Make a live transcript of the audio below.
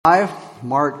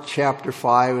Mark chapter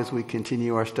 5, as we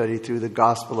continue our study through the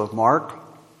Gospel of Mark.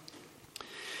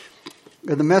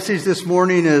 And the message this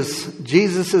morning is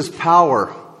Jesus'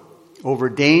 power over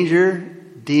danger,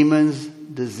 demons,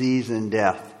 disease, and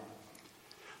death.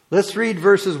 Let's read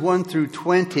verses 1 through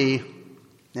 20,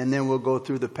 and then we'll go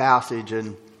through the passage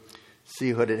and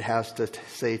see what it has to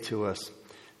say to us.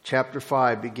 Chapter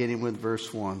 5, beginning with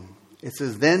verse 1. It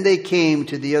says, "Then they came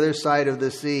to the other side of the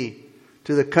sea,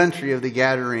 to the country of the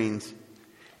Gadarenes.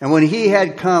 And when he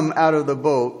had come out of the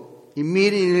boat,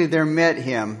 immediately there met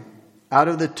him out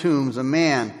of the tombs a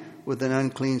man with an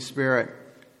unclean spirit,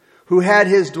 who had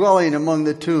his dwelling among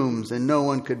the tombs, and no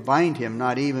one could bind him,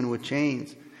 not even with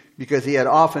chains, because he had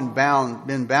often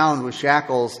been bound with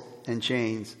shackles and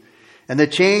chains. And the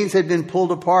chains had been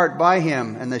pulled apart by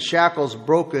him, and the shackles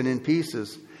broken in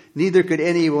pieces. Neither could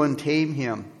anyone tame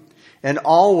him. And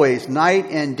always, night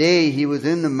and day, he was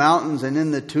in the mountains and in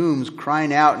the tombs,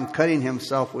 crying out and cutting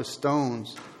himself with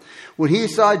stones. When he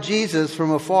saw Jesus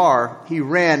from afar, he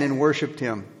ran and worshipped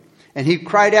him. And he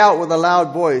cried out with a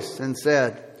loud voice and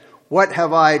said, 'What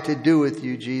have I to do with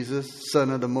you, Jesus,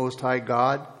 Son of the Most High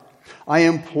God? I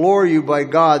implore you by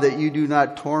God that you do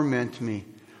not torment me.'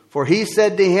 For he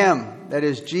said to him," that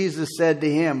is, Jesus said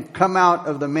to him, "Come out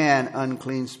of the man,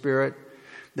 unclean spirit."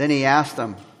 Then he asked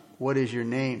him, "What is your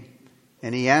name?"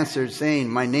 And he answered, saying,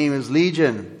 "My name is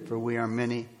Legion, for we are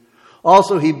many."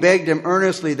 Also he begged him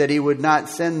earnestly that he would not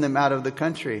send them out of the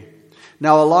country.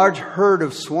 Now a large herd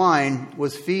of swine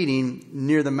was feeding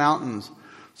near the mountains.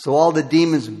 So all the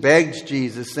demons begged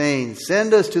Jesus, saying,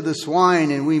 "Send us to the swine,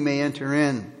 and we may enter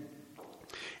in."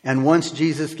 And once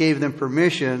Jesus gave them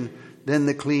permission, then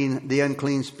the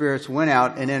unclean spirits went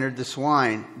out and entered the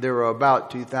swine. There were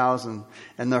about 2,000.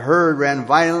 And the herd ran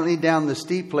violently down the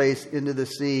steep place into the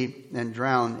sea and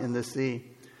drowned in the sea.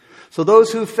 So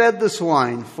those who fed the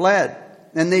swine fled,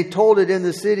 and they told it in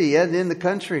the city and in the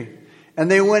country.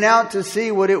 And they went out to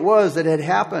see what it was that had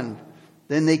happened.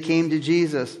 Then they came to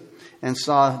Jesus and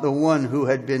saw the one who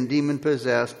had been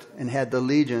demon-possessed and had the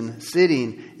legion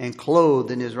sitting and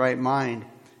clothed in his right mind.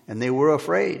 And they were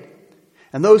afraid.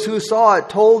 And those who saw it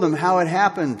told them how it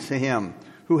happened to him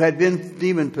who had been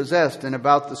demon-possessed and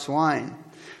about the swine.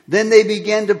 Then they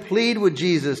began to plead with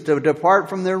Jesus to depart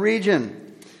from their region.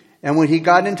 And when he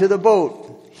got into the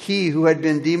boat, he who had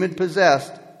been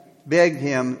demon-possessed begged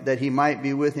him that he might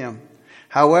be with him.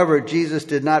 However, Jesus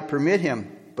did not permit him,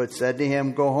 but said to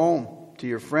him, "Go home to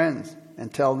your friends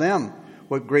and tell them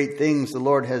what great things the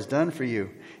Lord has done for you,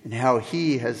 and how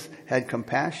he has had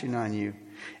compassion on you."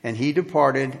 And he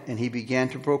departed, and he began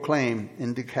to proclaim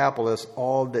in Decapolis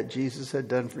all that Jesus had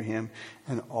done for him,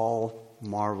 and all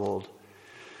marveled.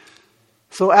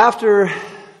 So after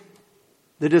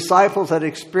the disciples had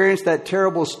experienced that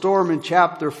terrible storm in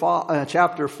chapter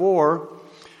 4,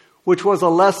 which was a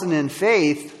lesson in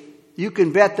faith, you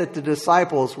can bet that the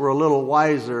disciples were a little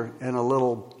wiser and a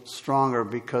little stronger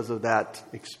because of that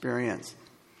experience.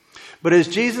 But as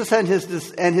Jesus and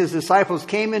his disciples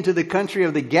came into the country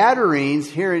of the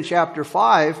Gadarenes here in chapter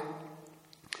 5,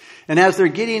 and as they're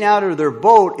getting out of their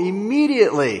boat,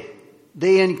 immediately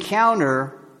they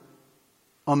encounter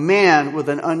a man with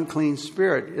an unclean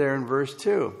spirit there in verse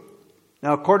 2.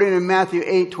 Now, according to Matthew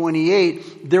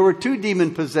 8:28, there were 2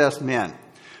 demon-possessed men,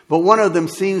 but one of them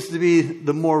seems to be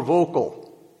the more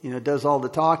vocal, does all the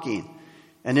talking.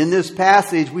 And in this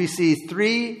passage, we see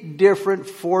 3 different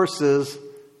forces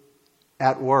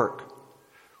at work.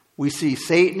 We see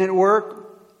Satan at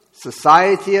work,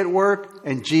 society at work,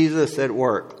 and Jesus at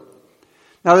work.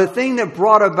 Now, the thing that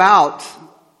brought about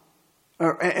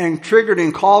and triggered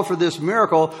and called for this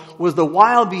miracle was the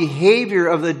wild behavior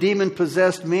of the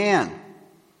demon-possessed man.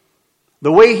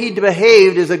 The way he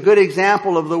behaved is a good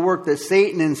example of the work that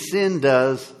Satan and sin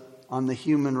does on the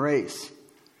human race.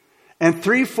 And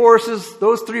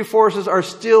those 3 forces are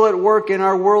still at work in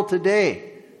our world today,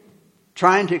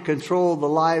 trying to control the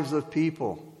lives of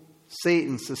people: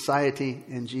 Satan, society,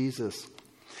 and Jesus.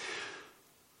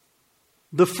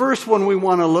 The first one we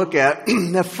want to look at,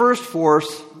 the first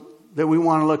force that we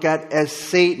want to look at as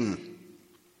Satan.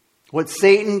 What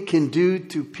Satan can do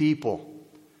to people.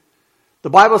 The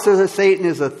Bible says that Satan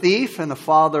is a thief and the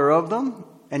father of them,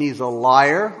 and he's a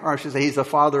liar, or I should say he's the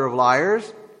father of liars.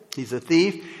 He's a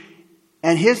thief.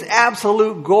 And his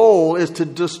absolute goal is to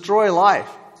destroy life,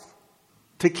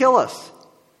 to kill us.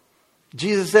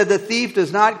 Jesus said the thief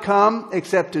does not come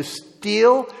except to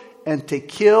steal and to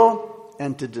kill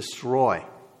and to destroy.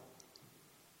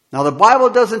 Now, the Bible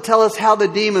doesn't tell us how the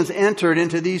demons entered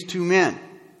into these 2 men,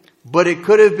 but it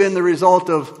could have been the result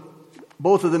of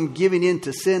both of them giving in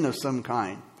to sin of some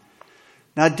kind.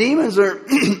 Now, demons are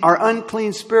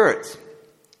unclean spirits.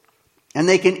 And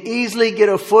they can easily get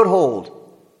a foothold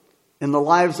in the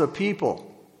lives of people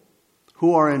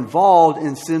who are involved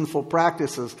in sinful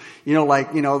practices.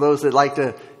 Those that like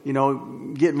to,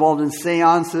 get involved in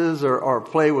seances or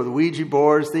play with Ouija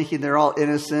boards, thinking they're all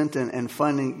innocent and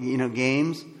fun,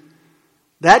 games.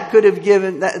 They could have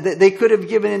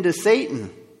given into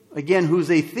Satan, again,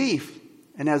 who's a thief.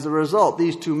 And as a result,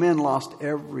 these two men lost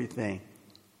everything.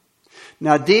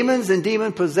 Now, demons and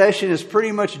demon possession is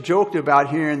pretty much joked about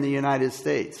here in the United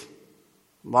States.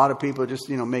 A lot of people just,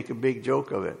 make a big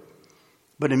joke of it.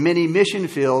 But in many mission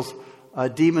fields,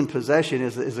 demon possession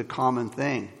is a common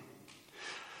thing.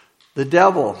 The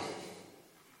devil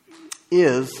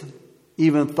is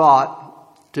even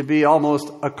thought to be almost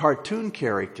a cartoon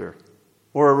character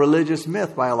or a religious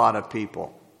myth by a lot of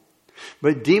people.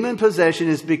 But demon possession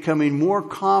is becoming more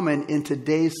common in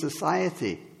today's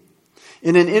society.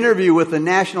 In an interview with the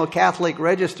National Catholic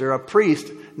Register, a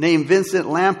priest named Vincent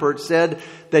Lampert said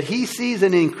that he sees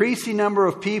an increasing number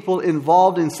of people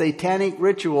involved in satanic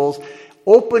rituals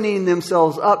opening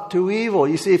themselves up to evil.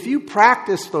 You see, if you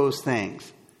practice those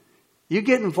things, you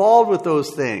get involved with those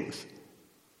things,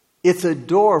 it's a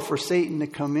door for Satan to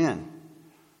come in.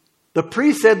 The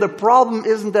priest said the problem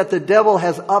isn't that the devil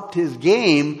has upped his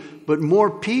game, but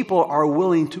more people are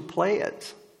willing to play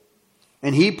it.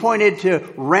 And he pointed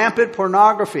to rampant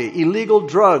pornography, illegal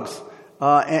drugs,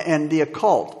 and the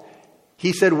occult.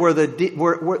 He said where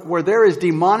there is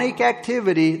demonic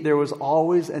activity, there was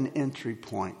always an entry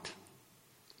point.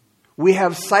 We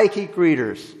have psychic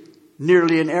readers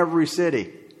nearly in every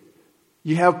city.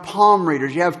 You have palm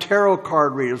readers, you have tarot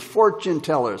card readers, fortune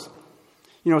tellers,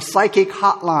 psychic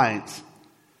hotlines.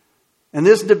 And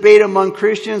this debate among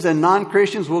Christians and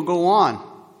non-Christians will go on.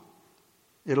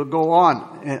 It'll go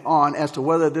on and on as to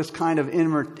whether this kind of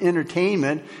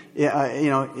entertainment,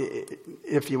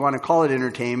 if you want to call it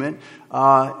entertainment,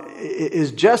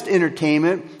 is just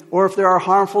entertainment, or if there are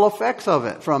harmful effects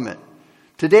from it.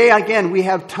 Today, again, we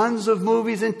have tons of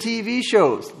movies and TV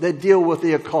shows that deal with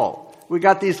the occult. We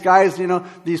got these guys,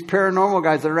 these paranormal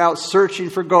guys that are out searching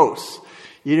for ghosts.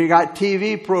 You got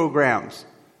TV programs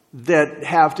that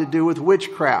have to do with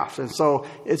witchcraft, and so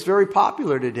it's very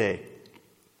popular today.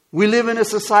 We live in a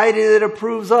society that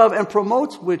approves of and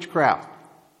promotes witchcraft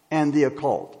and the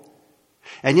occult.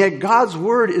 And yet God's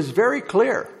word is very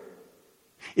clear.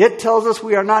 It tells us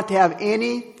we are not to have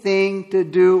anything to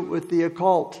do with the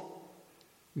occult.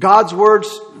 God's word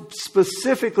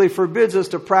specifically forbids us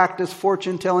to practice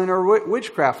fortune telling or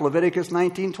witchcraft, Leviticus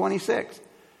 19:26.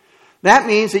 That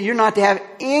means that you're not to have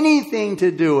anything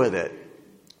to do with it.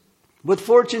 With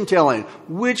fortune telling,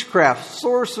 witchcraft,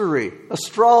 sorcery,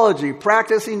 astrology,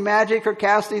 practicing magic or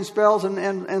casting spells,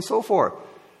 and so forth.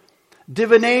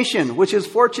 Divination, which is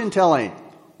fortune telling,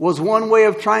 was one way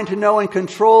of trying to know and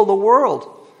control the world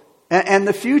and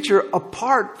the future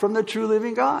apart from the true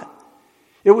living God.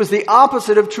 It was the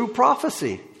opposite of true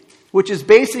prophecy, which is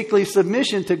basically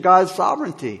submission to God's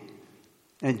sovereignty.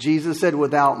 And Jesus said,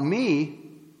 without me,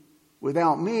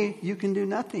 you can do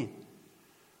nothing.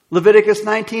 Leviticus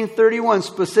 19:31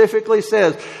 specifically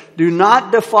says, do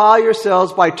not defile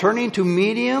yourselves by turning to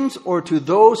mediums or to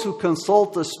those who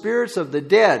consult the spirits of the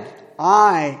dead.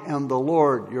 I am the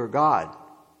Lord your God.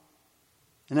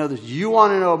 In other words, you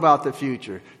want to know about the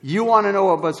future. You want to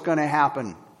know what's going to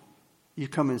happen. You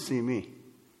come and see me.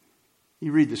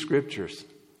 You read the scriptures.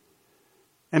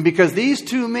 And because these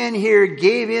two men here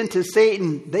gave in to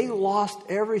Satan, they lost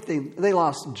everything. They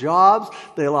lost jobs,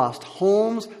 they lost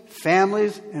homes,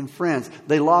 families, and friends.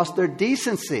 They lost their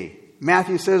decency.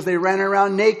 Matthew says they ran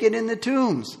around naked in the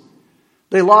tombs.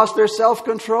 They lost their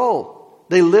self-control.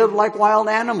 They lived like wild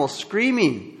animals,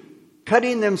 screaming,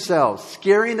 cutting themselves,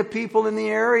 scaring the people in the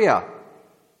area.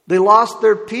 They lost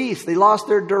their peace. They lost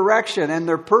their direction and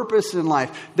their purpose in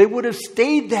life. They would have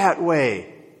stayed that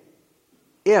way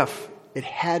if it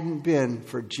hadn't been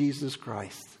for Jesus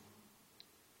Christ,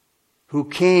 who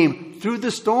came through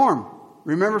the storm.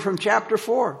 Remember from chapter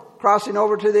 4, crossing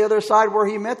over to the other side where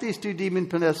he met these two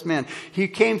demon-possessed men. He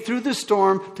came through the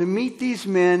storm to meet these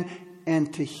men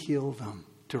and to heal them,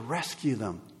 to rescue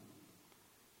them.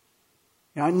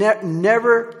 Now,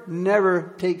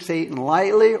 never take Satan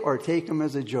lightly or take him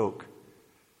as a joke.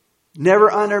 Never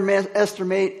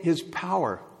underestimate his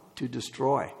power to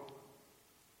destroy.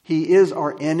 He is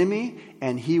our enemy,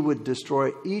 and he would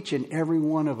destroy each and every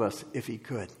one of us if he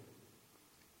could.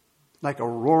 Like a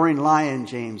roaring lion,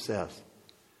 James says.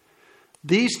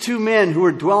 These two men who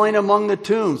were dwelling among the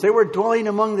tombs, they were dwelling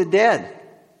among the dead.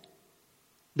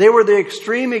 They were the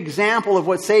extreme example of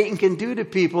what Satan can do to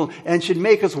people and should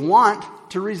make us want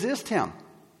to resist him,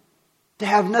 to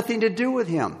have nothing to do with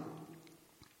him.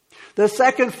 The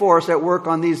second force at work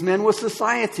on these men was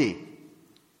society,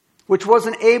 which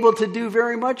wasn't able to do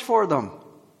very much for them.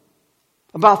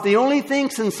 About the only thing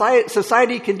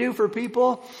society can do for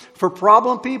people, for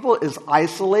problem people, is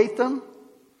isolate them,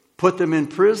 put them in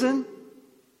prison,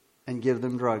 and give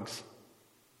them drugs.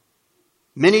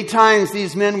 Many times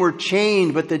these men were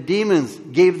chained, but the demons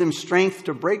gave them strength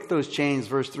to break those chains,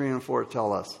 verse 3 and 4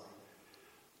 tell us.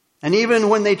 And even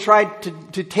when they tried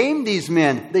to tame these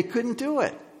men, they couldn't do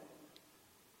it.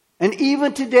 And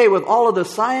even today, with all of the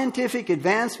scientific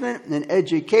advancement and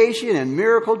education and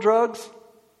miracle drugs,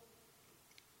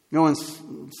 in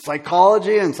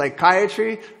psychology and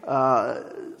psychiatry,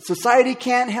 society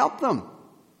can't help them.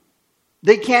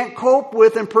 They can't cope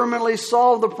with and permanently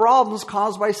solve the problems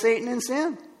caused by Satan and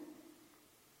sin.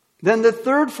 Then the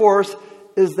third force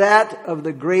is that of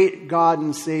the great God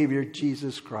and Savior,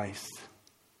 Jesus Christ.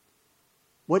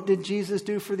 What did Jesus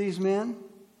do for these men?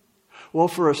 Well,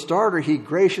 for a starter, he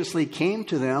graciously came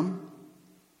to them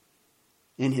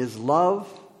in his love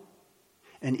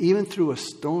and even through a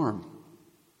storm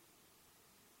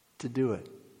to do it.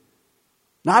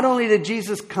 Not only did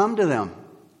Jesus come to them,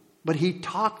 but he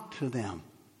talked to them.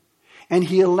 And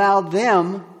he allowed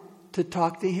them to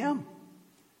talk to him.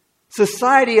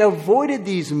 Society avoided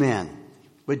these men,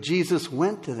 but Jesus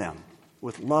went to them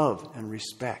with love and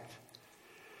respect.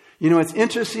 It's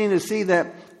interesting to see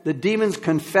that the demons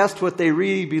confessed what they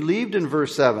really believed in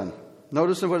verse 7.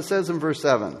 Notice what it says in verse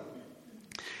 7.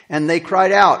 And they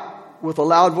cried out with a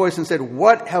loud voice and said,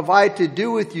 "What have I to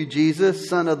do with you, Jesus,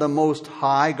 Son of the Most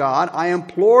High God? I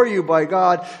implore you by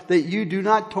God that you do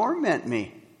not torment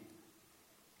me."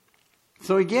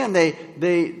 So again, they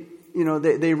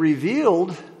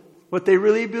revealed what they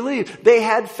really believed. They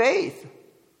had faith.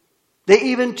 They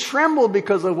even trembled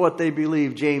because of what they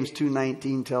believed, James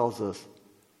 2:19 tells us.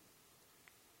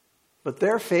 But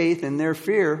their faith and their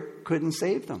fear couldn't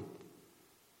save them.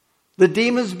 The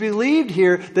demons believed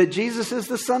here that Jesus is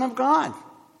the Son of God.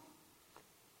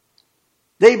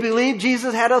 They believed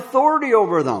Jesus had authority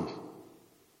over them.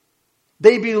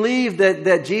 They believed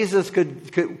that Jesus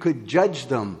could judge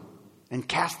them and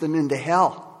cast them into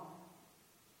hell.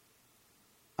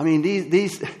 I mean,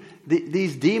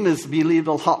 these demons believed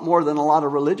a lot more than a lot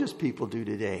of religious people do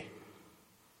today.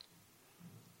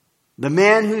 The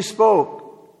man who spoke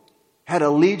had a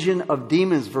legion of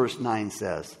demons, verse 9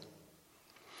 says.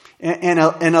 And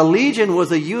a legion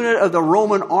was a unit of the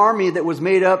Roman army that was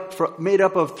made up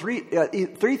of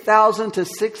 3,000 to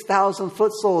 6,000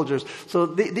 foot soldiers. So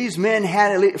these men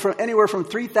had anywhere from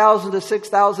 3,000 to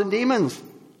 6,000 demons.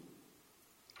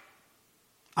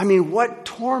 I mean, what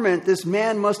torment this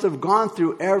man must have gone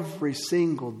through every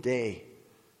single day.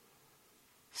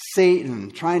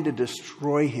 Satan trying to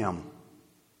destroy him,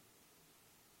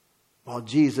 while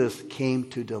Jesus came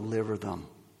to deliver them.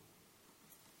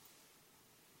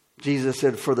 Jesus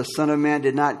said, "For the Son of Man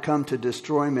did not come to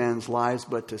destroy man's lives,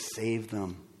 but to save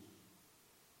them."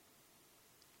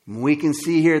 And we can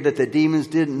see here that the demons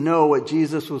didn't know what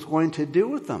Jesus was going to do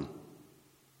with them.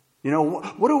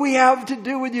 What do we have to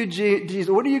do with you, Jesus?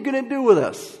 What are you going to do with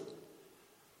us?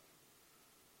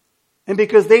 And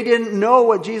because they didn't know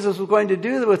what Jesus was going to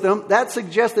do with them, that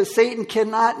suggests that Satan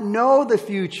cannot know the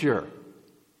future.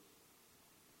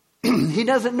 He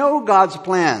doesn't know God's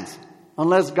plans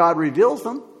unless God reveals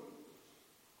them.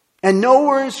 And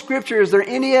nowhere in Scripture is there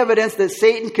any evidence that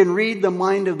Satan can read the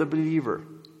mind of the believer,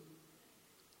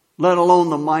 let alone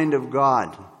the mind of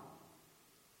God.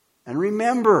 And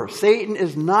remember, Satan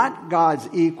is not God's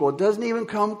equal. It doesn't even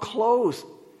come close.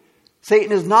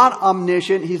 Satan is not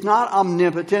omniscient. He's not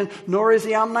omnipotent, nor is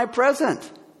he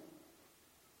omnipresent.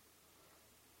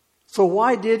 So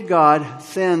why did God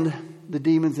send the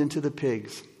demons into the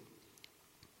pigs?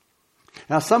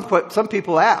 Now, some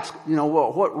people ask,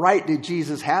 what right did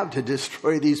Jesus have to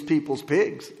destroy these people's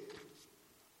pigs?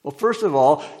 Well, first of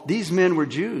all, these men were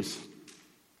Jews.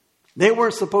 They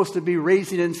weren't supposed to be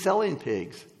raising and selling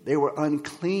pigs. They were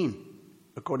unclean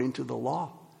according to the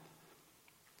law.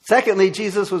 Secondly,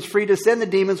 Jesus was free to send the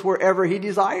demons wherever he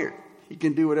desired. He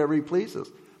can do whatever he pleases.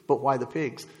 But why the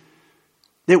pigs?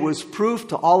 It was proof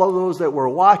to all of those that were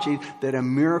watching that a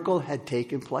miracle had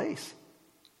taken place.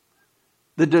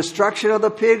 The destruction of the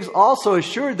pigs also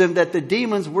assured them that the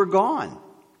demons were gone.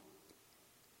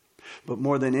 But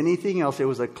more than anything else, it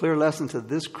was a clear lesson to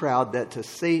this crowd that to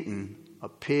Satan, a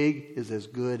pig is as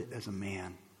good as a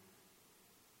man.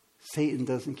 Satan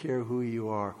doesn't care who you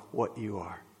are, what you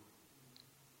are.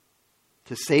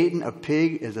 To Satan, a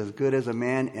pig is as good as a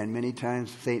man, and many times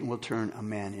Satan will turn a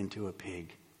man into a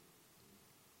pig.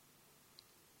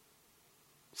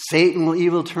 Satan will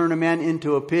even turn a man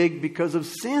into a pig because of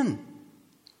sin.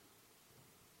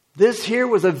 This here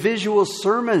was a visual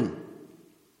sermon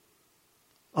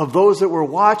of those that were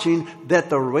watching, that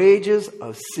the wages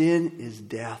of sin is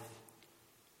death.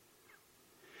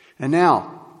 And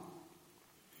now,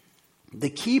 the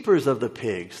keepers of the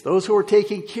pigs, those who were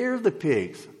taking care of the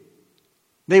pigs,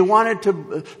 they want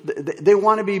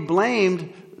to be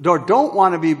blamed, or don't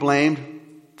want to be blamed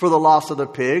for the loss of the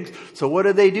pigs. So what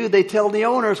do? They tell the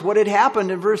owners what had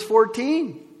happened in verse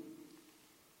 14.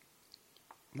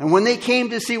 And when they came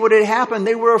to see what had happened,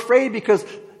 they were afraid because,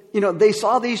 they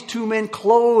saw these two men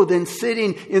clothed and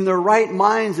sitting in their right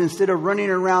minds instead of running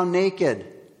around naked.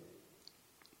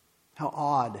 How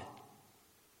odd.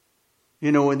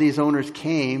 When these owners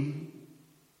came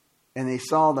and they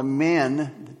saw the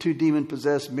men, the two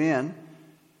demon-possessed men,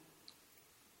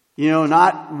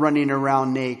 not running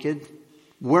around naked,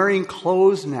 wearing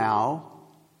clothes now,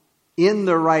 in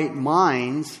their right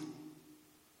minds,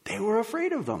 they were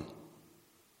afraid of them.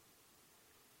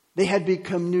 They had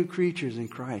become new creatures in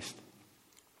Christ.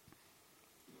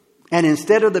 And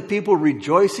instead of the people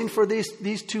rejoicing for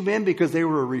these two men because they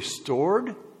were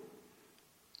restored,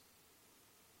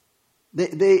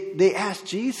 they asked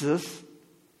Jesus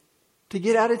to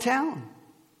get out of town.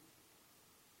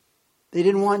 They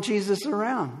didn't want Jesus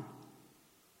around.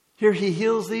 Here he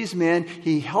heals these men.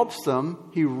 He helps them.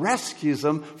 He rescues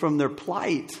them from their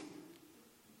plight.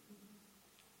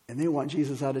 And they want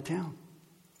Jesus out of town.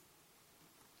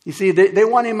 You see, they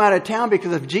want him out of town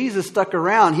because if Jesus stuck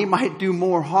around, he might do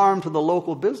more harm to the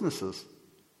local businesses.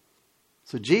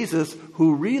 So Jesus,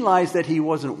 who realized that he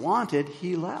wasn't wanted,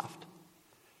 he left.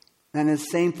 And it's the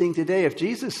same thing today. If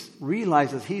Jesus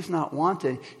realizes he's not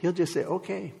wanted, he'll just say,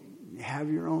 okay,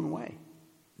 have your own way.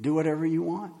 Do whatever you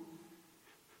want.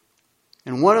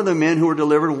 And one of the men who were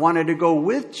delivered wanted to go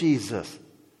with Jesus.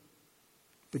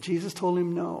 But Jesus told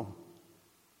him no.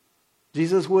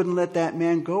 Jesus wouldn't let that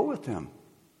man go with him.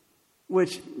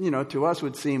 Which, to us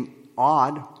would seem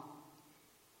odd.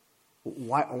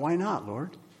 Why not,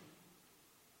 Lord?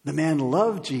 The man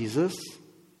loved Jesus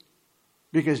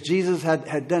because Jesus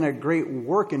had done a great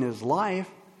work in his life.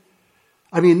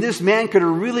 I mean, this man could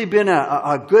have really been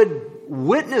a good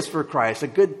witness for Christ, a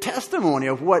good testimony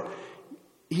of what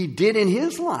he did in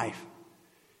his life.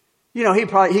 He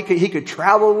could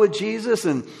travel with Jesus,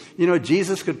 and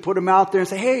Jesus could put him out there and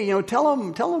say, "Hey, tell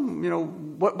him,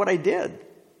 what I did."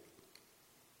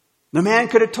 The man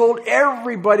could have told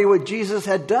everybody what Jesus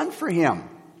had done for him.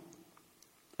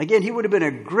 Again, he would have been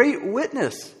a great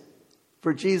witness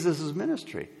for Jesus'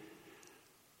 ministry.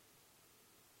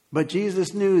 But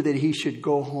Jesus knew that he should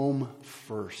go home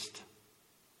first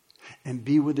and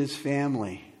be with his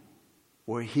family,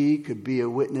 where he could be a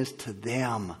witness to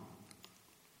them.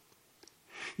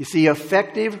 You see,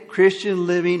 effective Christian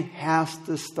living has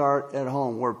to start at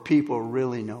home, where people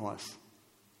really know us.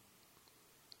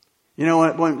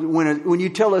 When you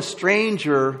tell a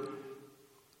stranger,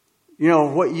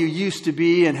 what you used to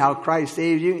be and how Christ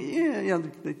saved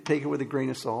you, they take it with a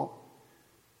grain of salt.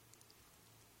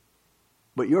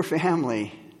 But your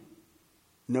family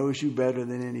knows you better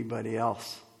than anybody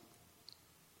else.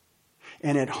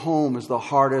 And at home is the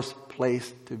hardest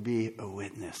place to be a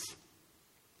witness.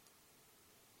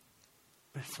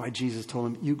 That's why Jesus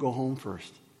told him, you go home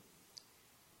first.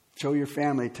 Show your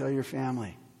family, tell your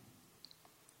family.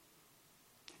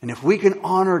 And if we can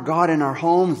honor God in our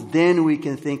homes, then we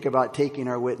can think about taking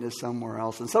our witness somewhere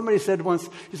else. And somebody said once,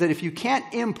 he said, if you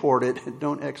can't import it,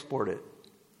 don't export it.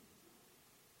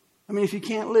 I mean, if you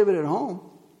can't live it at home,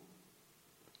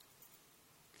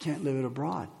 you can't live it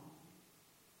abroad.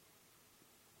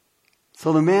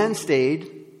 So the man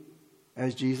stayed,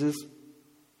 as Jesus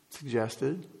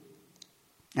suggested.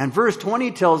 And verse 20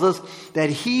 tells us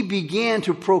that he began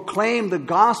to proclaim the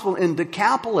gospel in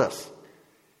Decapolis.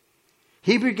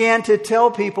 He began to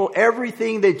tell people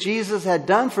everything that Jesus had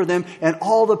done for them, and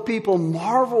all the people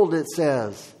marveled, it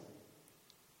says.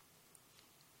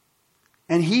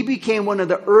 And he became one of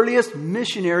the earliest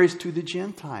missionaries to the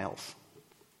Gentiles.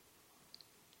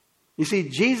 You see,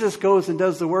 Jesus goes and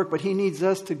does the work, but he needs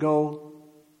us to go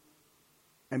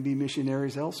and be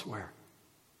missionaries elsewhere.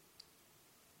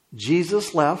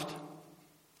 Jesus left.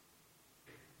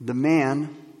 The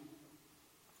man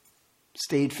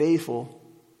stayed faithful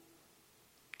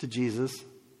to Jesus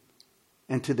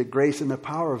and to the grace and the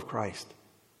power of Christ.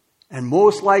 And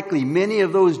most likely, many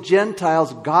of those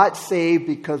Gentiles got saved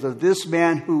because of this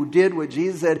man who did what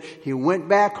Jesus said. He went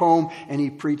back home and he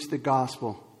preached the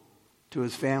gospel to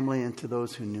his family and to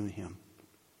those who knew him.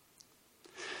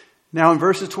 Now in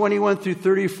verses 21 through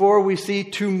 34, we see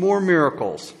two more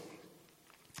miracles.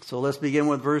 So let's begin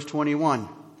with verse 21.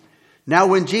 Now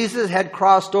when Jesus had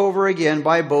crossed over again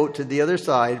by boat to the other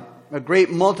side, a great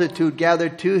multitude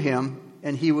gathered to him,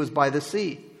 and he was by the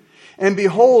sea. And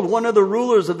behold, one of the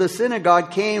rulers of the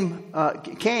synagogue came,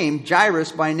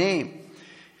 Jairus by name.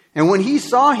 And when he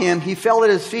saw him, he fell at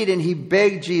his feet and he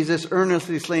begged Jesus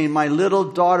earnestly, saying, "My little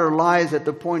daughter lies at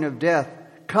the point of death.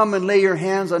 Come and lay your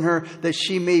hands on her that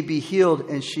she may be healed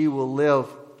and she will live."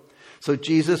 So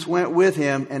Jesus went with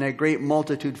him, and a great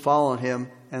multitude followed him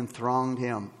and thronged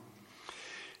him.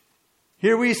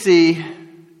 Here we see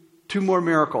two more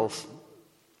miracles.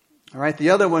 All right, the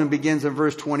other one begins in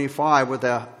verse 25 with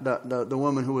the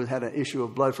woman who had an issue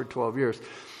of blood for 12 years.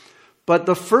 But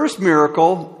the first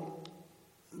miracle,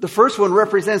 the first one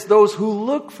represents those who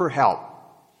look for help,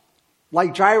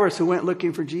 like Jairus who went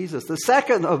looking for Jesus. The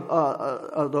second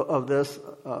of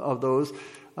those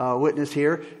witnessed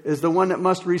here is the one that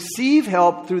must receive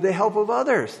help through the help of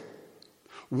others.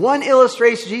 One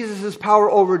illustrates Jesus'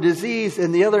 power over disease,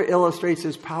 and the other illustrates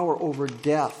his power over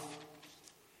death.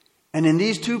 And in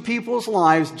these two people's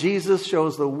lives, Jesus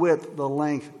shows the width, the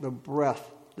length, the breadth,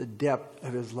 the depth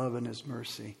of his love and his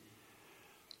mercy.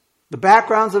 The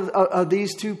backgrounds of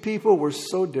these two people were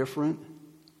so different.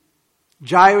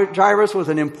 Jairus was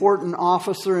an important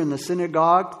officer in the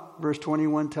synagogue, verse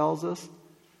 21 tells us.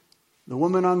 The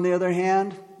woman, on the other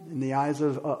hand, in the eyes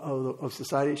of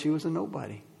society, she was a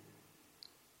nobody.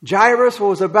 Jairus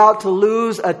was about to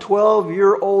lose a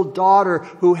 12-year-old daughter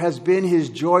who has been his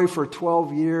joy for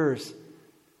 12 years.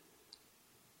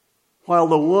 While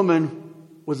the woman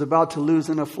was about to lose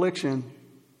an affliction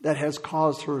that has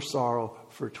caused her sorrow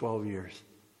for 12 years.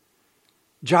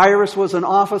 Jairus was an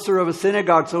officer of a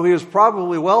synagogue, so he was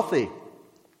probably wealthy.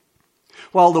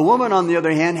 While the woman, on the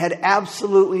other hand, had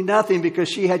absolutely nothing because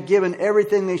she had given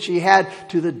everything that she had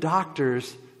to the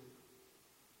doctors,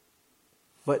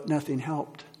 but nothing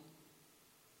helped.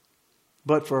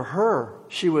 But for her,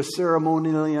 she was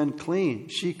ceremonially unclean.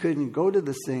 She couldn't go to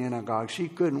the synagogue. She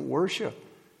couldn't worship.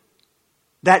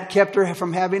 That kept her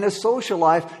from having a social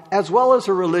life as well as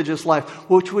a religious life,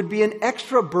 which would be an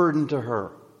extra burden to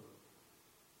her.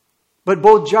 But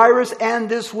both Jairus and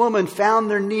this woman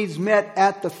found their needs met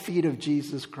at the feet of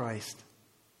Jesus Christ.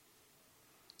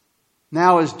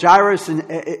 Now, as Jairus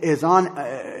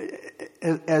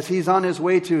as he's on his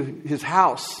way to his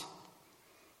house,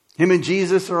 him and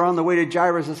Jesus are on the way to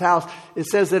Jairus' house. It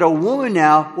says that a woman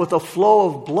now with a flow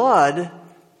of blood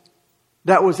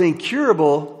that was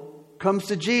incurable comes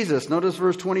to Jesus. Notice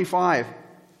verse 25.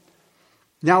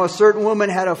 Now a certain woman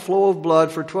had a flow of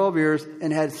blood for 12 years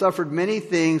and had suffered many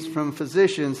things from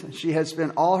physicians. She had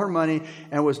spent all her money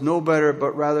and was no better,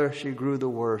 but rather she grew the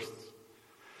worse.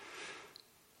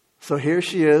 So here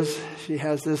she is. She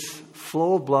has this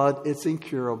flow of blood. It's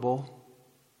incurable.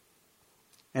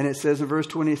 And it says in verse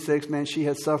 26, man, she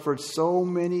had suffered so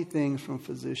many things from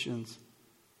physicians.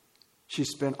 She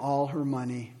spent all her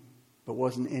money, but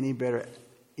wasn't any better,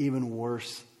 even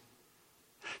worse.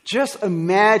 Just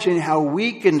imagine how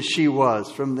weakened she was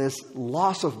from this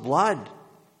loss of blood.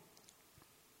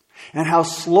 And how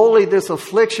slowly this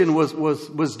affliction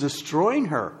was destroying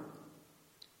her.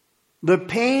 The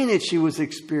pain that she was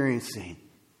experiencing.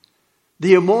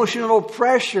 The emotional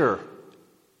pressure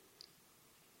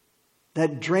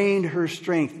that drained her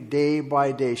strength day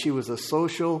by day. She was a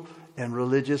social and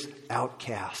religious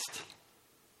outcast.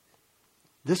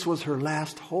 This was her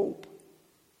last hope.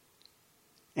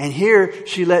 And here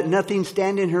she let nothing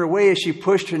stand in her way as she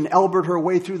pushed and elbowed her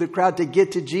way through the crowd to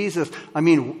get to Jesus. I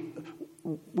mean,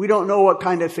 we don't know what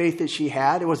kind of faith that she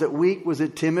had. Was it weak? Was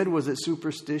it timid? Was it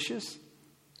superstitious?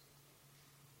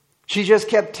 She just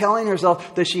kept telling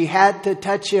herself that she had to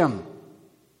touch him.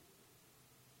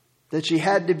 That she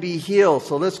had to be healed.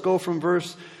 So let's go from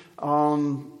verse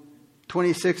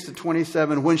 26 to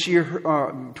 27. When she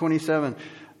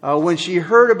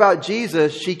heard about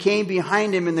Jesus, she came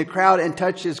behind him in the crowd and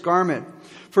touched his garment.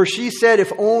 For she said,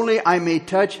 if only I may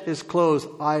touch his clothes,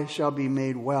 I shall be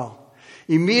made well.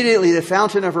 Immediately the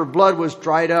fountain of her blood was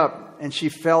dried up, and she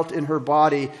felt in her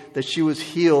body that she was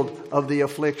healed of the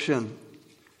affliction.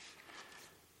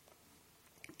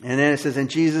 And then it says, and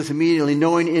Jesus immediately,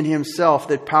 knowing in himself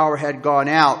that power had gone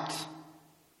out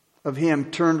of him,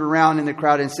 turned around in the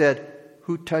crowd and said,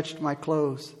 who touched my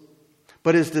clothes?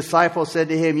 But his disciples said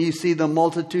to him, you see the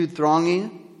multitude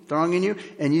thronging you,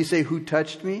 and you say, who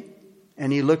touched me?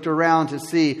 And he looked around to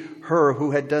see her who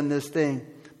had done this thing.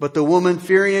 But the woman,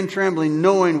 fearing and trembling,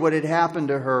 knowing what had happened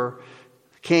to her,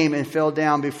 came and fell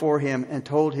down before him and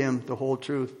told him the whole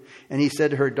truth. And he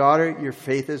said to her, daughter, your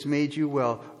faith has made you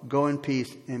well. Go in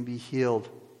peace and be healed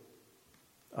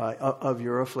of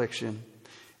your affliction.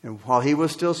 And while he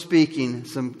was still speaking,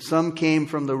 some came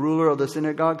from the ruler of the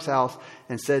synagogue's house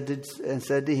and said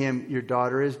to him, your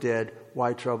daughter is dead.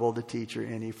 why trouble the teacher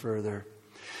any further?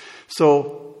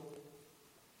 So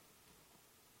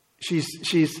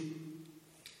she's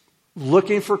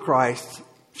looking for Christ.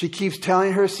 She keeps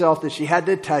telling herself that she had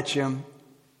to touch him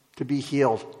to be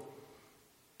healed.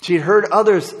 She'd heard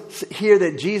others hear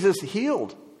that Jesus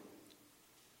healed.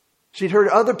 She'd heard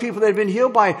other people that had been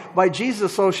healed by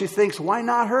Jesus, so she thinks, why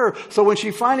not her? So when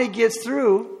she finally gets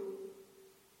through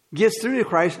to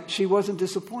Christ, she wasn't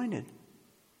disappointed.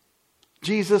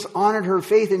 Jesus honored her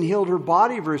faith and healed her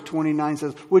body, verse 29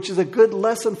 says, which is a good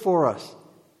lesson for us.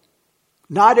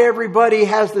 Not everybody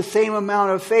has the same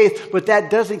amount of faith, but that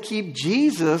doesn't keep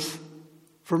Jesus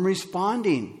from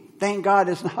responding. Thank God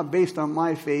it's not based on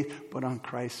my faith, but on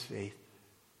Christ's faith,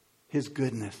 his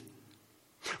goodness.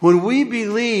 When we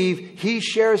believe, he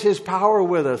shares his power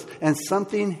with us and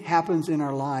something happens in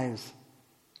our lives.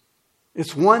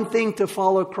 It's one thing to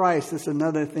follow Christ. It's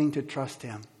another thing to trust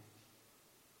him.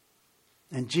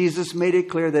 And Jesus made it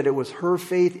clear that it was her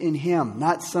faith in him,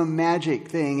 not some magic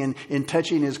thing in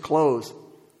touching his clothes,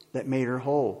 that made her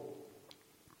whole.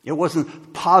 It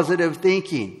wasn't positive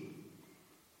thinking.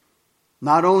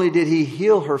 Not only did he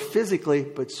heal her physically,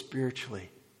 but spiritually.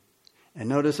 And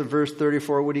notice in verse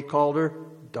 34 what he called her?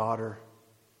 Daughter.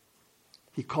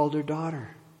 He called her daughter.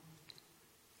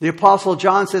 The Apostle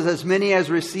John says, as many as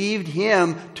received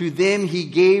him, to them he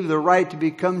gave the right to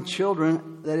become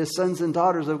children, that is, sons and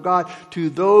daughters of God, to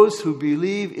those who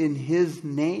believe in his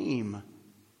name.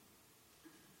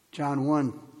 John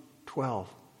 1:12.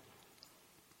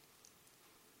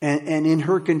 And in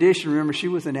her condition, remember, she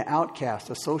was an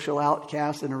outcast, a social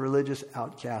outcast and a religious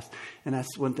outcast. And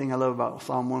that's one thing I love about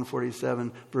Psalm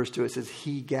 147, verse 2. It says,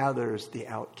 he gathers the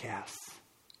outcasts.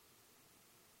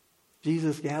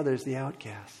 Jesus gathers the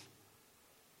outcasts.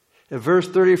 In verse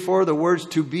 34, the words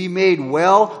to be made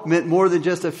well meant more than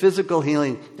just a physical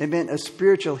healing. It meant a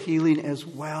spiritual healing as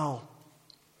well.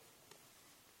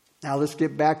 Now let's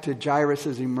get back to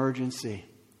Jairus' emergency.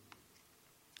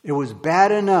 It was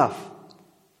bad enough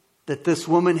that this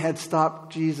woman had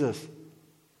stopped Jesus.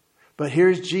 But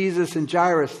here's Jesus and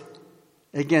Jairus.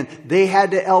 Again, they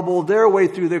had to elbow their way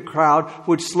through the crowd,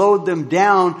 which slowed them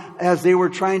down as they were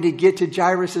trying to get to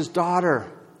Jairus'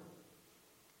 daughter.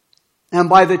 And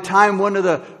by the time one of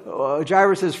the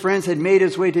Jairus' friends had made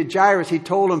his way to Jairus, he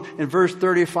told him in verse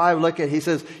 35, look at, he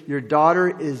says, your daughter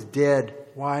is dead.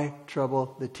 Why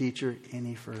trouble the teacher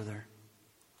any further?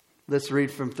 Let's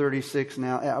read from 36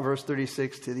 now, verse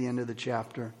 36 to the end of the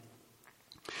chapter.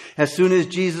 As soon as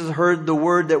Jesus heard the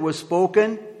word that was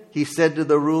spoken, he said to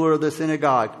the ruler of the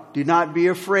synagogue, do not be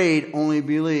afraid, only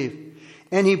believe.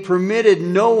 And he permitted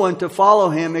no one to follow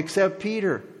him except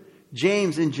Peter,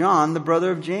 James, and John, the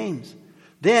brother of James.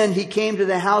 Then he came to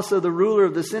the house of the ruler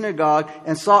of the synagogue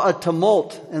and saw a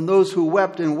tumult and those who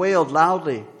wept and wailed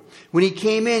loudly. When he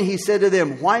came in, he said to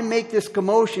them, why make this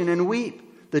commotion and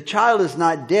weep? The child is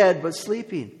not dead, but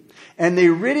sleeping. And they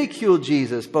ridiculed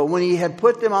Jesus. But when he had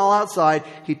put them all outside,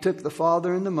 he took the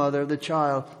father and the mother of the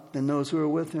child and those who were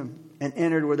with him and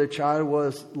entered where the child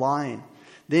was lying.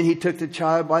 Then he took the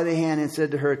child by the hand and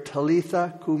said to her,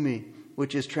 Talitha Kumi,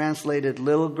 which is translated,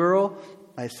 little girl,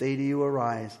 I say to you,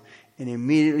 arise. And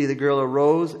immediately the girl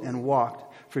arose and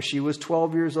walked, for she was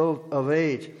 12 years of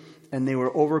age. And they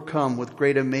were overcome with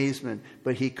great amazement.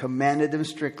 But he commanded them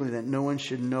strictly that no one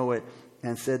should know it,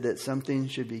 and said that something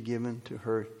should be given to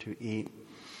her to eat.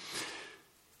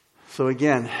 So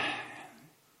again,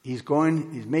 he's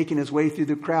making his way through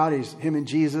the crowd. Him and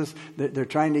Jesus, they're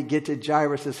trying to get to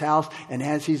Jairus' house. And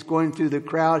as he's going through the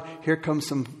crowd, here comes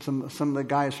some of the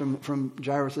guys from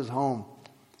Jairus' home.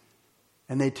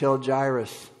 And they tell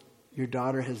Jairus, your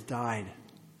daughter has died,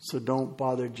 so don't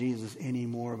bother Jesus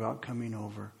anymore about coming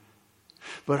over.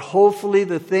 But hopefully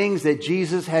the things that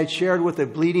Jesus had shared with the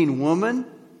bleeding woman,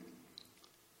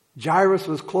 Jairus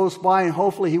was close by, and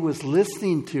hopefully he was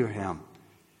listening to him.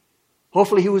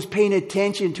 Hopefully he was paying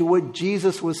attention to what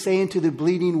Jesus was saying to the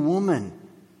bleeding woman.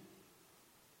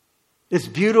 It's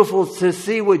beautiful to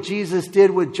see what Jesus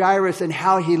did with Jairus and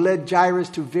how he led Jairus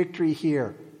to victory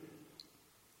here.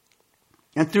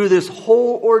 And through this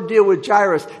whole ordeal with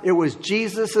Jairus, it was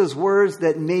Jesus' words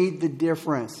that made the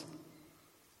difference.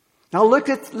 Now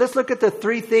let's look at the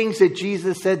three things that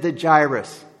Jesus said to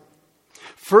Jairus.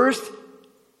 First,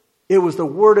 it was the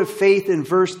word of faith in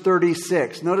verse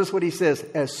 36. Notice what he says.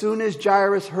 As soon as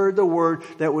Jairus heard the word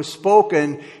that was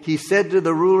spoken, he said to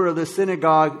the ruler of the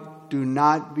synagogue, do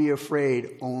not be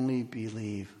afraid, only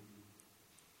believe.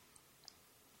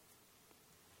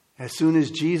 As soon as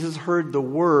Jesus heard the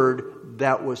word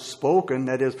that was spoken,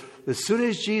 that is, as soon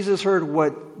as Jesus heard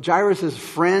what Jairus'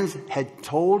 friends had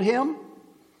told him,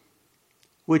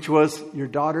 which was, your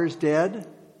daughter's dead,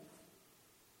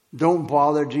 Don't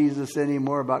bother Jesus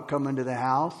anymore about coming to the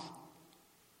house.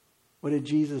 What did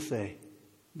Jesus say?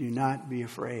 Do not be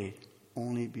afraid.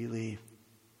 Only believe.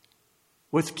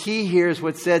 What's key here is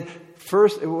what's said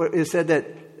first. It said that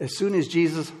as soon as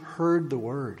Jesus heard the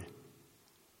word,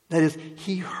 that is,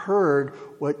 he heard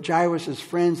what Jairus'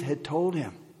 friends had told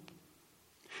him.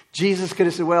 Jesus could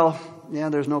have said, well, yeah,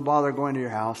 there's no bother going to your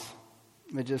house.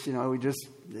 It's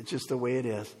just the way it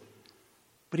is.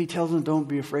 But he tells them, don't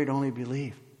be afraid, only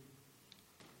believe.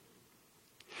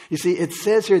 You see, it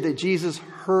says here that Jesus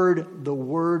heard the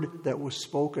word that was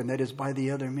spoken, that is by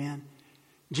the other men.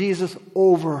 Jesus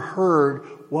overheard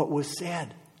what was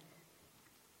said.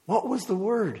 What was the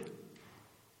word?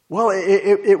 Well,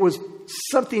 it was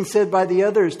something said by the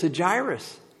others to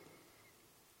Jairus.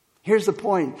 Here's the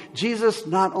point. Jesus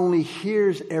not only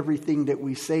hears everything that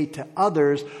we say to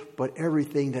others, but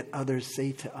everything that others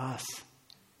say to us.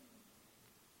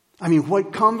 I mean,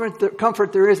 what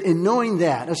comfort there is in knowing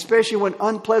that, especially when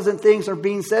unpleasant things are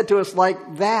being said to us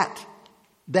like that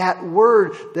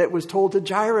word that was told to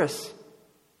Jairus.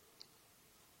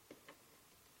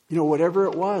 Whatever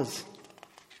it was,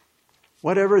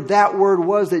 whatever that word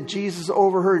was that Jesus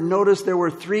overheard, notice there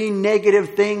were 3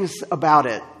 negative things about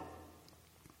it.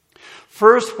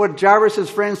 First, what Jairus'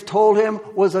 friends told him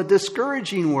was a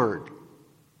discouraging word.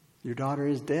 Your daughter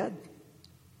is dead.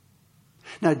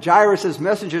 Now, Jairus'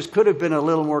 messengers could have been a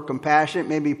little more compassionate,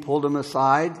 maybe pulled him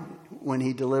aside when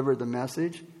he delivered the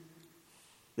message.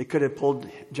 They could have pulled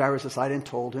Jairus aside and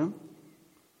told him.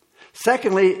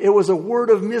 Secondly, it was a word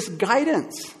of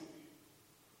misguidance.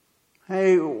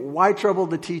 Hey, why trouble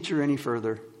the teacher any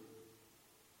further?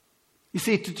 You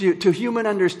see, to human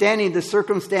understanding, the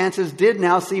circumstances did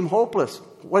now seem hopeless.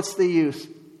 What's the use?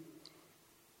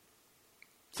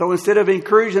 So instead of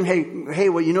encouraging them, hey,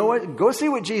 well, you know what? Go see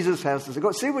what Jesus has to say.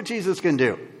 Go see what Jesus can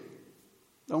do.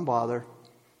 Don't bother.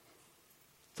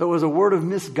 So it was a word of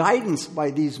misguidance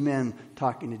by these men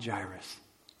talking to Jairus.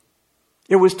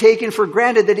 It was taken for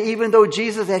granted that even though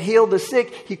Jesus had healed the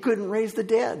sick, he couldn't raise the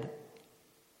dead.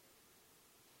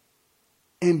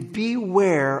 And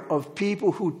beware of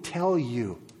people who tell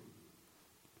you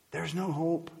there's no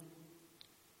hope.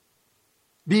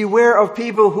 Beware of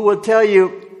people who will tell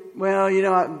you, well,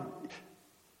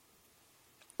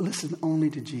 listen only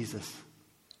to Jesus.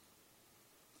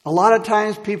 A lot of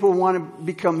times people want to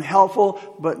become helpful,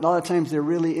 but a lot of times they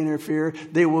really interfere.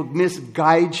 They will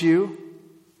misguide you.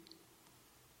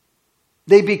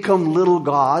 They become little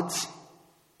gods,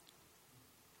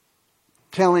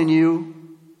 telling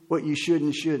you what you should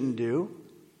and shouldn't do.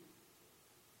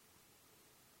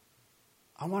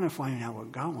 I want to find out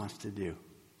what God wants to do.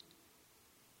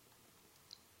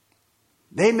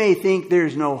 They may think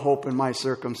there's no hope in my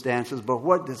circumstances, but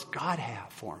what does God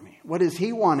have for me? What does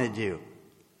He want to do?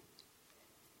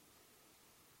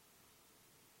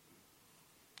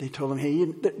 They told him, hey,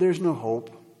 there's no hope.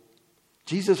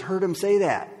 Jesus heard him say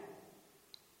that.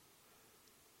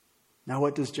 Now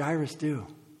what does Jairus do?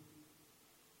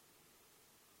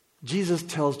 Jesus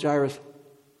tells Jairus,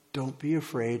 don't be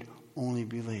afraid, only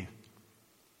believe.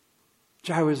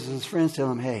 Jairus' friends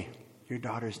tell him, hey, your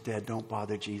daughter's dead. Don't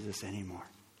bother Jesus anymore.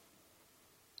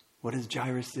 What does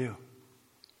Jairus do?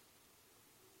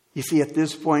 You see, at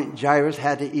this point, Jairus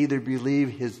had to either believe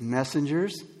his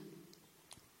messengers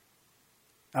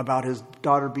about his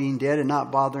daughter being dead and not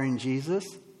bothering Jesus,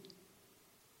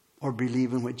 or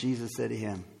believe in what Jesus said to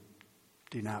him.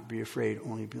 Do not be afraid,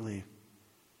 only believe.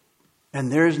 And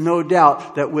there's no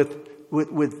doubt that with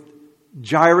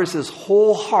Jairus'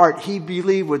 whole heart, he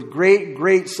believed with great,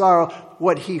 great sorrow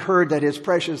what he heard, that his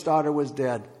precious daughter was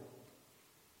dead.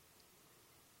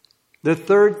 The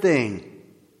third thing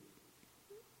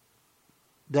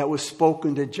that was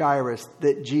spoken to Jairus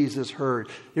that Jesus heard,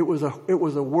 it was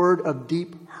a word of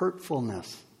deep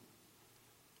hurtfulness.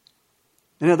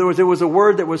 In other words, it was a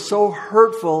word that was so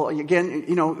hurtful. Again,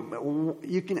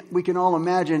 we can all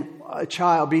imagine a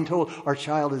child being told, our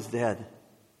child is dead.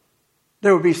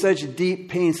 There would be such deep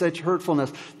pain, such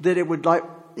hurtfulness, that it would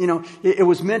it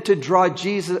was meant to draw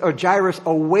Jesus or Jairus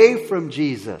away from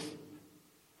Jesus.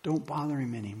 Don't bother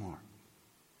him anymore.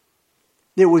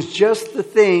 It was just the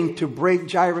thing to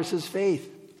break Jairus' faith.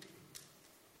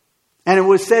 And it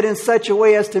was said in such a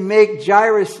way as to make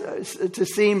Jairus to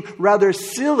seem rather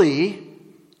silly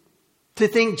to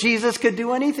think Jesus could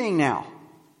do anything now.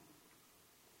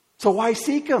 So why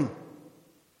seek him?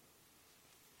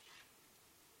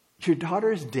 Your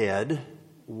daughter's dead.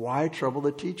 Why trouble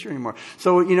the teacher anymore?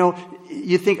 So,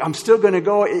 you think, I'm still going to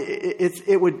go.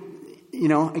 It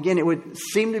would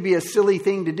seem to be a silly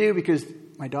thing to do because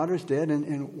my daughter's dead,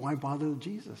 and why bother with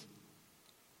Jesus?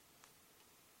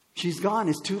 She's gone.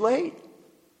 It's too late.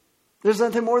 There's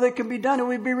nothing more that can be done. It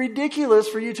would be ridiculous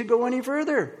for you to go any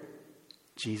further.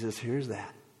 Jesus hears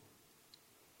that.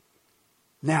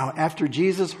 Now, after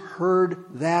Jesus heard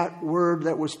that word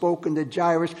that was spoken to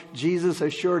Jairus, Jesus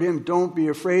assured him, don't be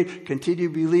afraid, continue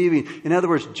believing. In other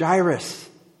words, Jairus,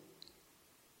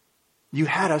 you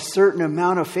had a certain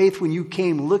amount of faith when you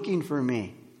came looking for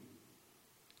me.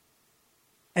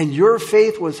 And your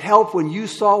faith was helped when you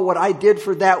saw what I did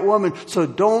for that woman. So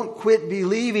don't quit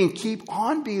believing. Keep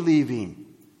on believing.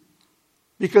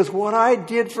 Because what I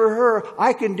did for her,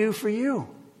 I can do for you.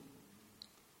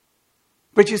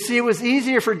 But you see, it was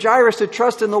easier for Jairus to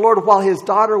trust in the Lord while his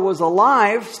daughter was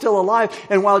alive, still alive,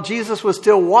 and while Jesus was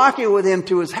still walking with him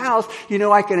to his house.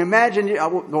 I can imagine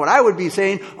what I would be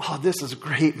saying. Oh, this is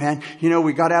great, man.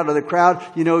 We got out of the crowd.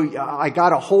 I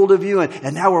got a hold of you,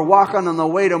 and now we're walking on the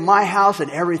way to my house, and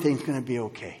everything's going to be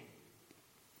okay.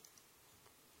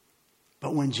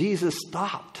 But when Jesus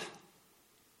stopped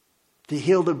to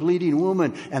heal the bleeding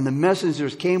woman, and the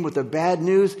messengers came with the bad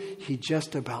news, he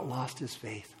just about lost his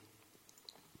faith.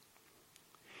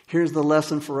 Here's the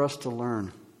lesson for us to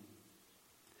learn.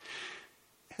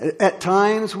 At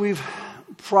times, we've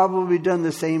probably done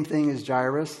the same thing as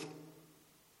Jairus.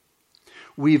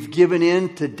 We've given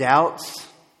in to doubts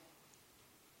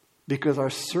because our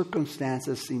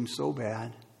circumstances seem so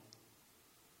bad,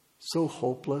 so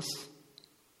hopeless,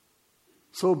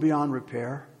 so beyond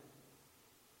repair.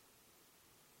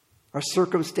 Our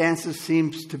circumstances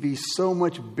seem to be so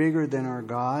much bigger than our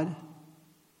God.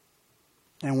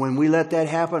 And when we let that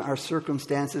happen, our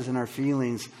circumstances and our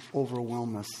feelings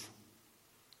overwhelm us.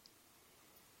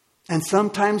 And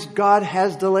sometimes God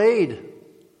has delayed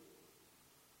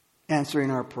answering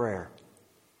our prayer.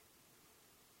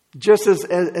 Just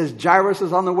as Jairus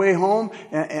is on the way home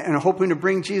and hoping to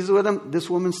bring Jesus with him, this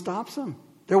woman stops him.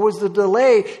 There was a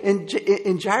delay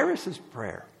in Jairus'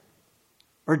 prayer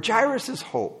or Jairus'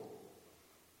 hope.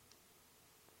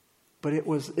 But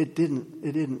it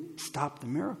didn't stop the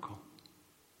miracle.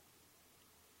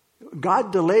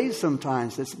 God delays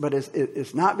sometimes, but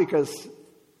it's not because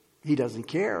he doesn't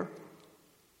care,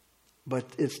 but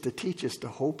it's to teach us to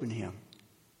hope in him,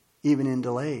 even in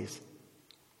delays.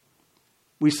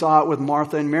 We saw it with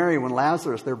Martha and Mary when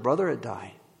Lazarus, their brother, had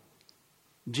died.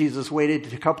 Jesus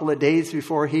waited a couple of days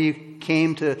before he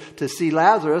came to see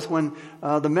Lazarus when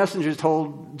the messengers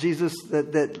told Jesus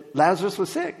that Lazarus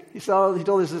was sick. He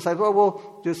told his disciples, well,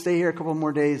 we'll just stay here a couple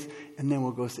more days and then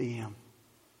we'll go see him.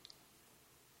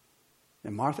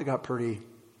 And Martha got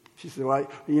she said, well,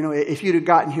 if you'd have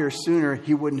gotten here sooner,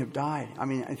 he wouldn't have died. I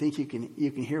mean, I think you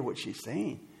can hear what she's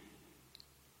saying.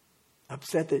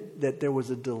 Upset that there was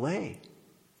a delay.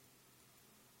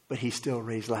 But he still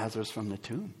raised Lazarus from the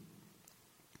tomb.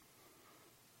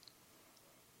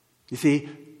 You see,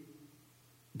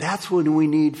 that's when we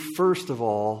need, first of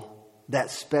all, that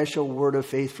special word of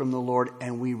faith from the Lord,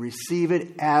 and we receive it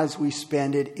as we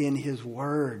spend it in his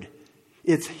word.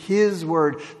 It's his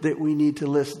word that we need to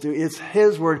listen to. It's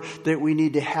his word that we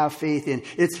need to have faith in.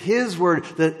 It's his word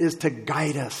that is to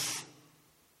guide us.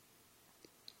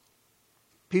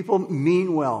 People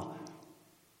mean well,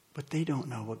 but they don't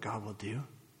know what God will do.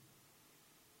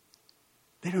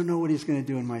 They don't know what he's going to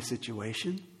do in my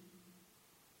situation.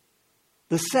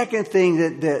 The second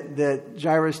thing that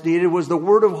Jairus needed was the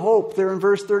word of hope. There in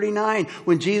verse 39,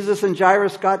 when Jesus and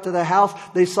Jairus got to the house,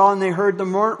 they saw and they heard the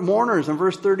mourners in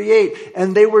verse 38.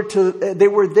 And they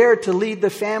were there to lead the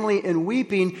family in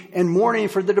weeping and mourning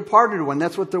for the departed one.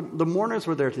 That's what the mourners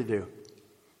were there to do.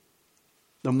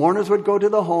 The mourners would go to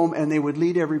the home and they would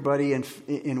lead everybody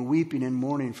in weeping and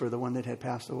mourning for the one that had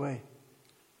passed away.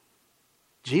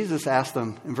 Jesus asked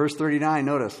them in verse 39,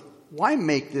 notice, Why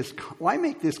make this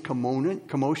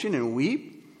commotion and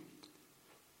weep?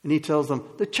 And he tells them,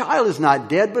 the child is not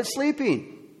dead, but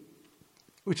sleeping.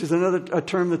 Which is a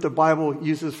term that the Bible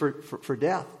uses for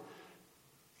death.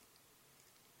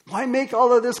 Why make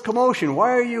all of this commotion?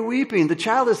 Why are you weeping? The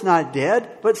child is not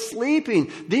dead, but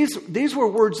sleeping. These were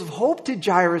words of hope to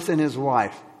Jairus and his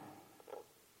wife.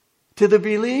 To the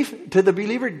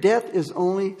believer, death is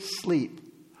only sleep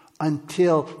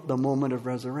until the moment of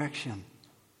resurrection.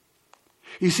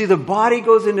 You see, the body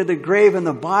goes into the grave and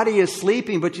the body is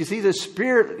sleeping, but you see, the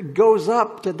spirit goes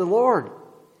up to the Lord.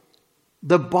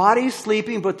 The body's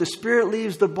sleeping, but the spirit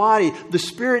leaves the body. The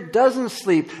spirit doesn't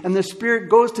sleep, and the spirit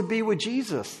goes to be with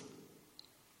Jesus.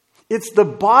 It's the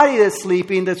body that's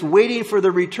sleeping that's waiting for the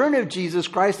return of Jesus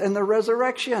Christ and the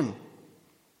resurrection.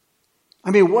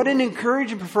 I mean, what an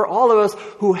encouragement for all of us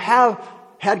who have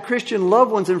had Christian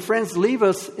loved ones and friends leave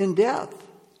us in death.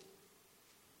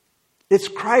 It's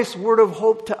Christ's word of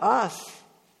hope to us.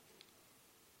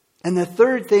 And the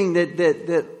third thing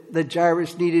that that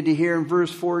Jairus needed to hear in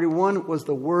verse 41 was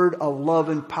the word of love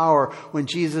and power when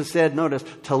Jesus said, notice,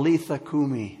 Talitha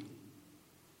Kumi.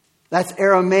 That's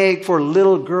Aramaic for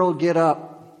little girl, get up.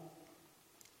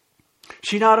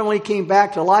 She not only came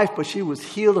back to life, but she was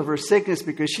healed of her sickness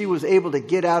because she was able to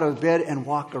get out of bed and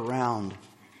walk around.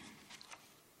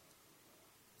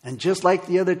 And just like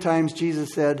the other times,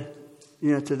 Jesus said,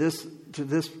 to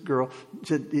this girl,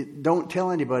 don't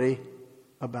tell anybody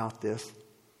about this.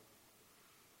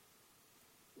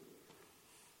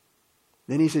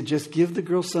 Then he said, just give the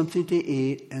girl something to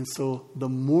eat. And so the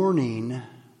mourning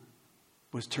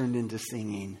was turned into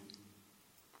singing.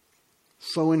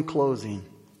 So in closing,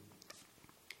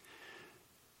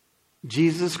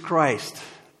 Jesus Christ,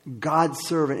 God's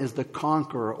servant, is the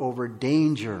conqueror over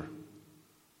danger,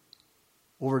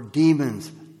 over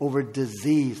demons, over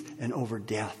disease, and over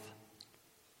death.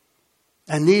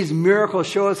 And these miracles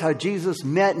show us how Jesus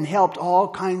met and helped all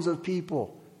kinds of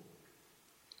people.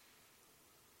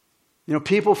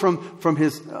 People from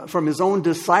his own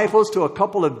disciples to a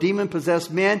couple of demon-possessed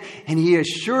men, and he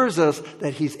assures us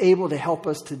that he's able to help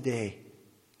us today.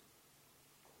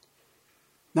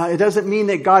 Now, it doesn't mean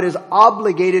that God is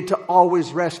obligated to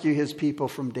always rescue his people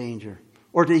from danger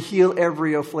or to heal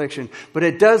every affliction, but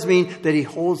it does mean that he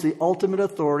holds the ultimate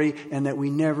authority and that we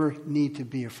never need to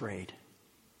be afraid.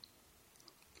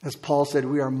 As Paul said,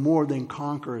 we are more than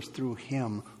conquerors through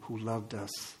him who loved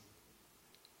us.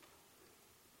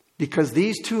 Because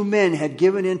these two men had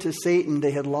given in to Satan, they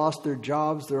had lost their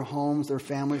jobs, their homes, their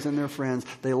families, and their friends.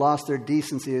 They lost their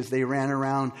decency as they ran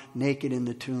around naked in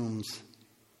the tombs.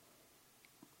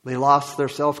 They lost their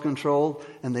self-control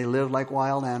and they lived like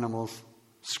wild animals,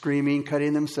 screaming,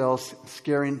 cutting themselves,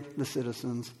 scaring the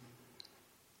citizens.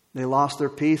 They lost their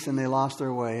peace and they lost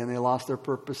their way and they lost their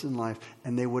purpose in life.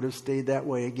 And they would have stayed that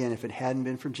way again if it hadn't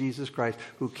been for Jesus Christ,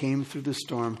 who came through the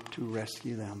storm to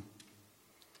rescue them.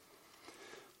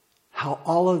 How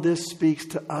all of this speaks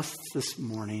to us this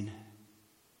morning,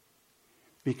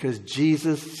 because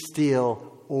Jesus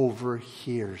still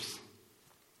overhears.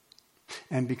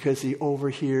 And because he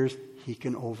overhears, he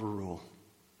can overrule.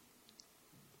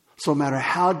 So no matter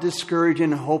how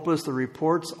discouraging and hopeless the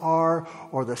reports are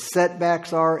or the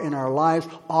setbacks are in our lives,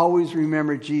 always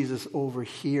remember Jesus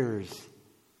overhears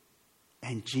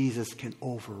and Jesus can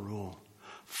overrule.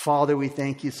 Father, we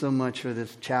thank you so much for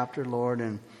this chapter, Lord,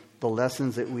 and the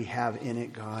lessons that we have in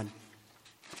it, God.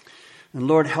 And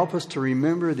Lord, help us to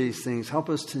remember these things. Help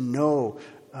us to know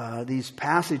these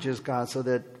passages, God, so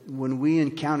that when we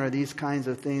encounter these kinds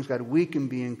of things, God, we can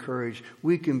be encouraged,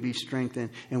 we can be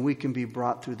strengthened, and we can be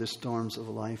brought through the storms of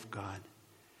life, God.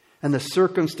 And the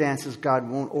circumstances, God,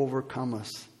 won't overcome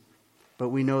us. But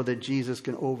we know that Jesus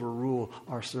can overrule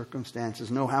our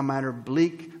circumstances. No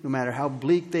matter how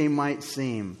bleak they might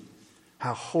seem,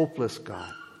 how hopeless,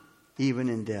 God, even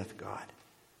in death, God.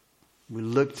 We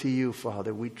look to you,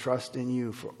 Father. We trust in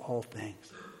you for all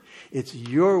things. It's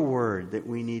your word that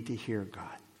we need to hear, God.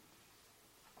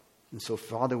 And so,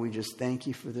 Father, we just thank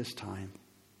you for this time.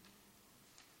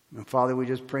 And Father, we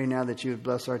just pray now that you would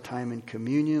bless our time in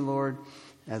communion, Lord,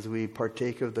 as we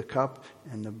partake of the cup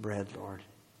and the bread, Lord.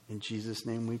 In Jesus'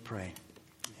 name we pray.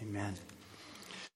 Amen.